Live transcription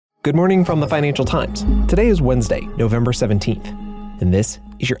Good morning from the Financial Times. Today is Wednesday, November 17th, and this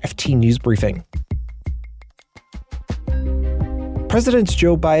is your FT News Briefing. Presidents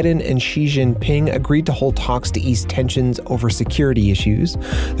Joe Biden and Xi Jinping agreed to hold talks to ease tensions over security issues.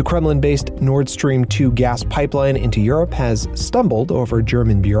 The Kremlin-based Nord Stream 2 gas pipeline into Europe has stumbled over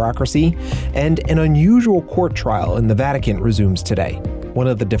German bureaucracy, and an unusual court trial in the Vatican resumes today. One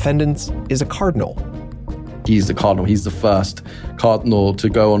of the defendants is a cardinal. He's the cardinal. He's the first cardinal to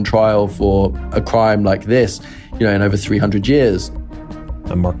go on trial for a crime like this, in over 300 years.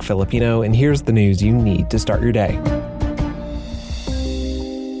 I'm Mark Filipino, and here's the news you need to start your day.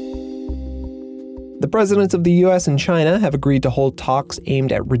 The presidents of the U.S. and China have agreed to hold talks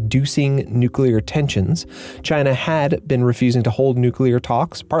aimed at reducing nuclear tensions. China had been refusing to hold nuclear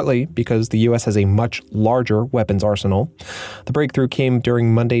talks, partly because the U.S. has a much larger weapons arsenal. The breakthrough came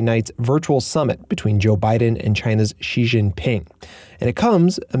during Monday night's virtual summit between Joe Biden and China's Xi Jinping. And it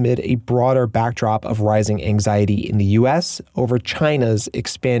comes amid a broader backdrop of rising anxiety in the U.S. over China's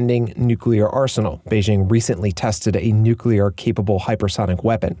expanding nuclear arsenal. Beijing recently tested a nuclear-capable hypersonic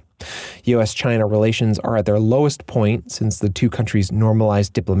weapon. U.S.-China relations are at their lowest point since the two countries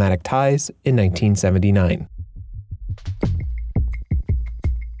normalized diplomatic ties in 1979.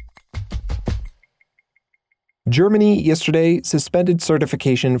 Germany yesterday suspended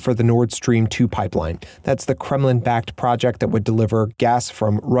certification for the Nord Stream 2 pipeline. That's the Kremlin-backed project that would deliver gas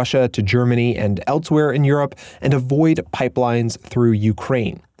from Russia to Germany and elsewhere in Europe and avoid pipelines through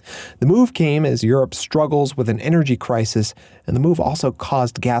Ukraine. The move came as Europe struggles with an energy crisis, and the move also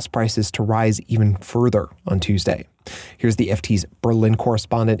caused gas prices to rise even further on Tuesday. Here's the FT's Berlin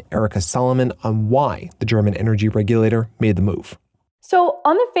correspondent Erica Solomon on why the German energy regulator made the move. So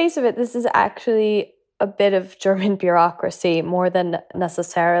on the face of it, this is actually a bit of German bureaucracy more than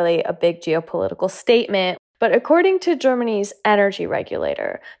necessarily a big geopolitical statement. But according to Germany's energy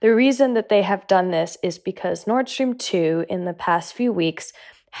regulator, the reason that they have done this is because Nord Stream 2 in the past few weeks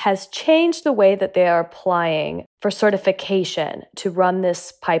has changed the way that they are applying for certification to run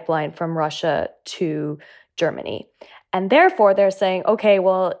this pipeline from Russia to Germany. And therefore, they're saying, okay,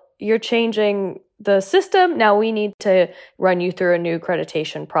 well, you're changing the system. Now we need to run you through a new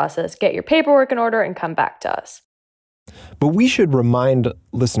accreditation process, get your paperwork in order, and come back to us. But we should remind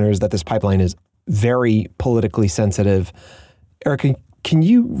listeners that this pipeline is very politically sensitive. Erica, can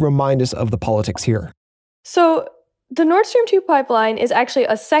you remind us of the politics here? So the Nord Stream 2 pipeline is actually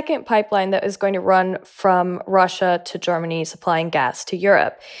a second pipeline that is going to run from Russia to Germany, supplying gas to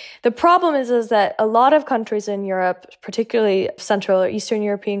Europe. The problem is that a lot of countries in Europe, particularly Central or Eastern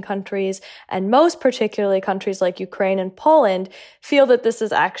European countries, and most particularly countries like Ukraine and Poland, feel that this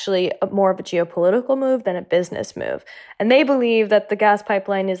is actually more of a geopolitical move than a business move. And they believe that the gas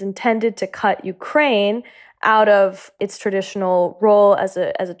pipeline is intended to cut Ukraine out of its traditional role as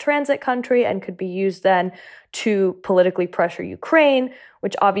a transit country and could be used then to politically pressure Ukraine,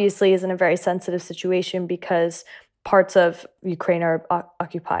 which obviously is in a very sensitive situation because parts of Ukraine are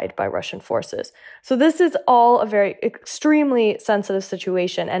occupied by Russian forces. So this is all a very extremely sensitive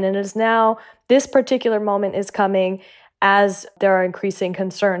situation. And it is now, this particular moment is coming as there are increasing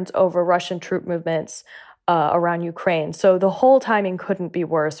concerns over Russian troop movements around Ukraine. So the whole timing couldn't be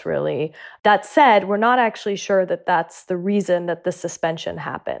worse, really. That said, we're not actually sure that that's the reason that the suspension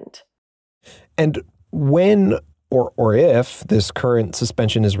happened. And when or if this current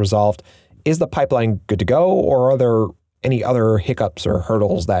suspension is resolved, is the pipeline good to go, or are there any other hiccups or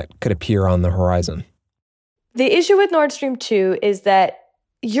hurdles that could appear on the horizon? The issue with Nord Stream 2 is that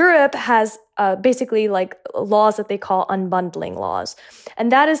Europe has basically like laws that they call unbundling laws,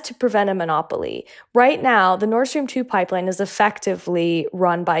 and that is to prevent a monopoly. Right now, the Nord Stream 2 pipeline is effectively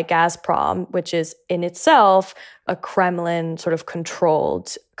run by Gazprom, which is in itself a Kremlin sort of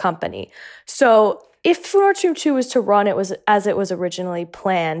controlled company. So if Nord Stream 2 was to run as it was originally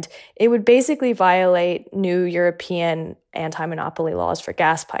planned, it would basically violate new European anti-monopoly laws for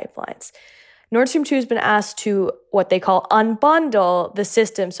gas pipelines. Nord Stream 2 has been asked to what they call unbundle the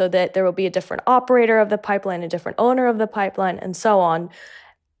system so that there will be a different operator of the pipeline, a different owner of the pipeline, and so on.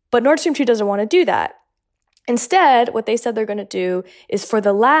 But Nord Stream 2 doesn't want to do that. Instead, what they said they're going to do is for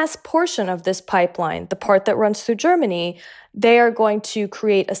the last portion of this pipeline, the part that runs through Germany, they are going to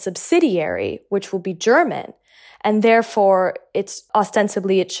create a subsidiary, which will be German. And therefore, it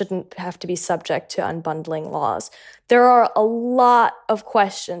shouldn't have to be subject to unbundling laws. There are a lot of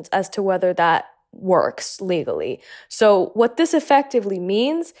questions as to whether that works legally. So what this effectively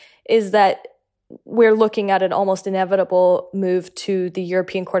means is that we're looking at an almost inevitable move to the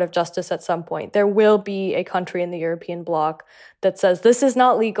European Court of Justice at some point. There will be a country in the European bloc that says, this is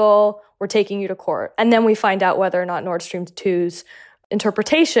not legal, we're taking you to court. And then we find out whether or not Nord Stream 2's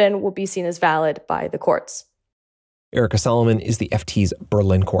interpretation will be seen as valid by the courts. Erica Solomon is the FT's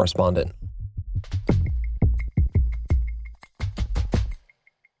Berlin correspondent.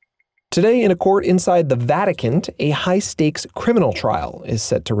 Today, in a court inside the Vatican, a high-stakes criminal trial is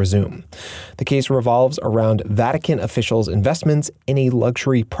set to resume. The case revolves around Vatican officials' investments in a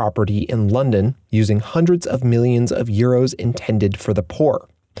luxury property in London, using hundreds of millions of euros intended for the poor.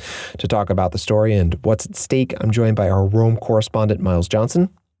 To talk about the story and what's at stake, I'm joined by our Rome correspondent, Miles Johnson.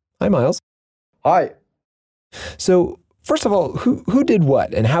 Hi, Miles. Hi. So, first of all, who did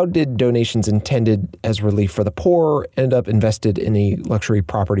what, and how did donations intended as relief for the poor end up invested in a luxury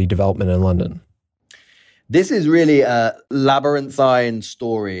property development in London? This is really a labyrinthine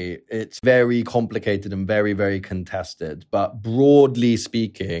story. It's very complicated and very, very contested. But broadly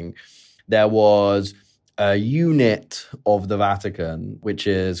speaking, there was a unit of the Vatican, which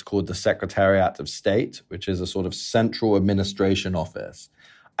is called the Secretariat of State, which is a sort of central administration office.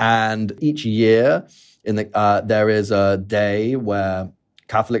 And each year, there is a day where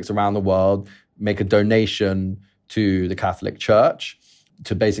Catholics around the world make a donation to the Catholic Church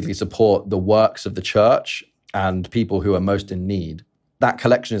to basically support the works of the church and people who are most in need. That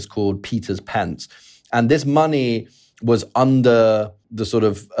collection is called Peter's Pence. And this money was under the sort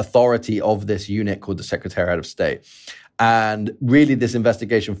of authority of this unit called the Secretariat of State. And really, this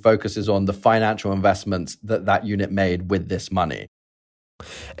investigation focuses on the financial investments that unit made with this money.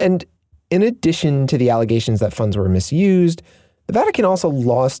 And in addition to the allegations that funds were misused, the Vatican also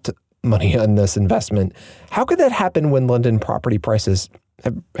lost money on this investment. How could that happen when London property prices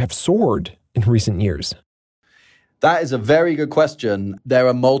have soared in recent years? That is a very good question. There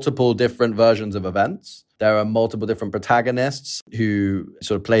are multiple different versions of events. There are multiple different protagonists who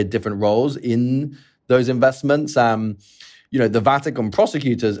sort of played different roles in those investments. The Vatican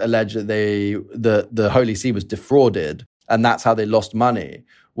prosecutors allege that the Holy See was defrauded, and that's how they lost money.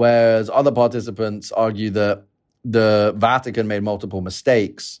 Whereas other participants argue that the Vatican made multiple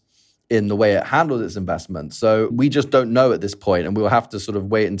mistakes in the way it handled its investment. So we just don't know at this point, and we'll have to sort of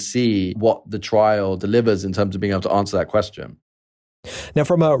wait and see what the trial delivers in terms of being able to answer that question. Now,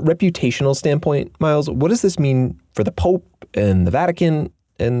 from a reputational standpoint, Miles, what does this mean for the Pope and the Vatican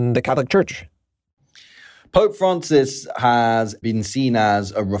and the Catholic Church? Pope Francis has been seen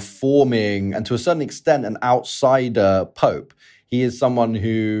as a reforming and to a certain extent an outsider pope. He is someone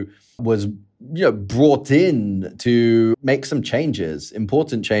who was brought in to make some changes,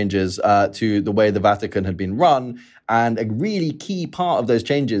 important changes to the way the Vatican had been run. And a really key part of those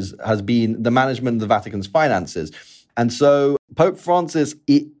changes has been the management of the Vatican's finances. And so Pope Francis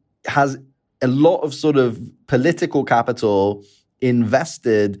has a lot of sort of political capital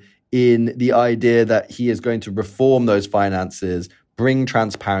invested in the idea that he is going to reform those finances, bring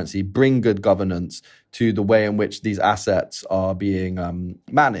transparency, bring good governance to the way in which these assets are being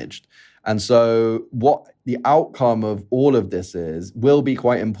managed. And so what the outcome of all of this will be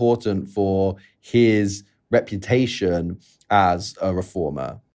quite important for his reputation as a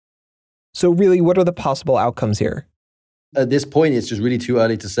reformer. So really, what are the possible outcomes here? At this point, it's just really too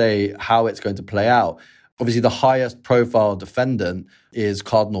early to say how it's going to play out. Obviously, the highest profile defendant is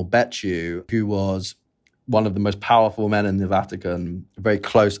Cardinal Becciu, who was one of the most powerful men in the Vatican, a very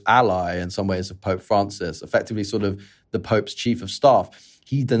close ally in some ways of Pope Francis, effectively sort of the Pope's chief of staff.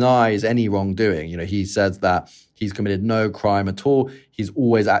 He denies any wrongdoing. He says that he's committed no crime at all. He's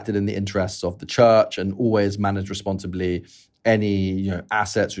always acted in the interests of the church and always managed responsibly any,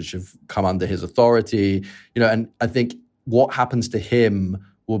 assets which have come under his authority. And I think what happens to him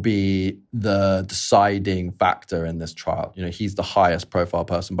will be the deciding factor in this trial. He's the highest profile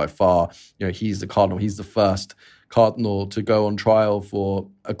person by far. He's the cardinal. He's the first cardinal to go on trial for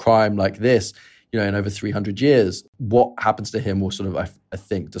a crime like this, in over 300 years. What happens to him will sort of, I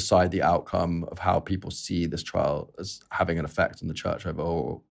think, decide the outcome of how people see this trial as having an effect on the church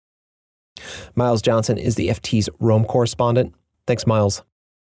overall. Miles Johnson is the FT's Rome correspondent. Thanks, Miles.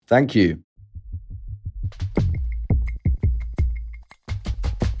 Thank you.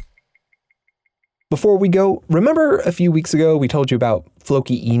 Before we go, remember a few weeks ago we told you about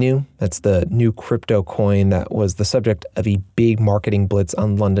Floki Inu? That's the new crypto coin that was the subject of a big marketing blitz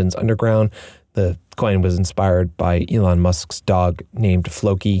on London's underground. The coin was inspired by Elon Musk's dog named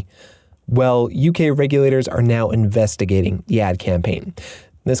Floki. Well, UK regulators are now investigating the ad campaign.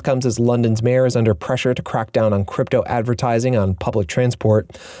 This comes as London's mayor is under pressure to crack down on crypto advertising on public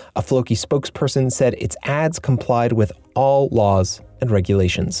transport. A Floki spokesperson said its ads complied with all laws and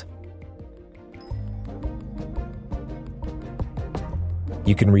regulations.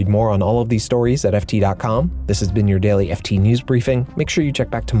 You can read more on all of these stories at FT.com. This has been your daily FT News Briefing. Make sure you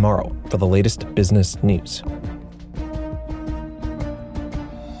check back tomorrow for the latest business news.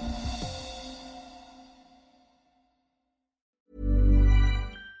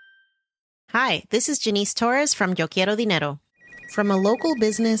 Hi, this is Janice Torres from Yo Quiero Dinero. From a local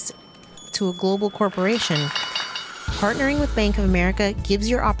business to a global corporation, partnering with Bank of America gives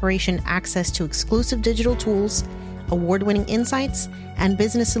your operation access to exclusive digital tools, award-winning insights, and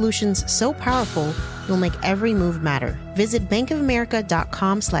business solutions so powerful you'll make every move matter. Visit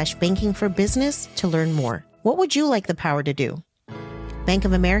bankofamerica.com/banking for business to learn more. What would you like the power to do? Bank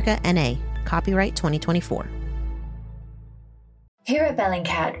of America, N.A. Copyright 2024. Here at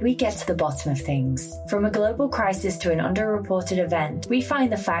Bellingcat, we get to the bottom of things. From a global crisis to an underreported event, we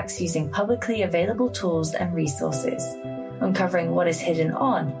find the facts using publicly available tools and resources, uncovering what is hidden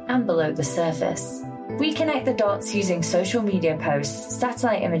on and below the surface. We connect the dots using social media posts,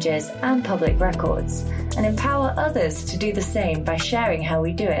 satellite images, and public records, and empower others to do the same by sharing how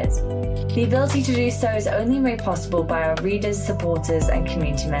we do it. The ability to do so is only made possible by our readers, supporters, and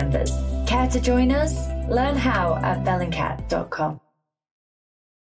community members. Care to join us? Learn how at bellingcat.com.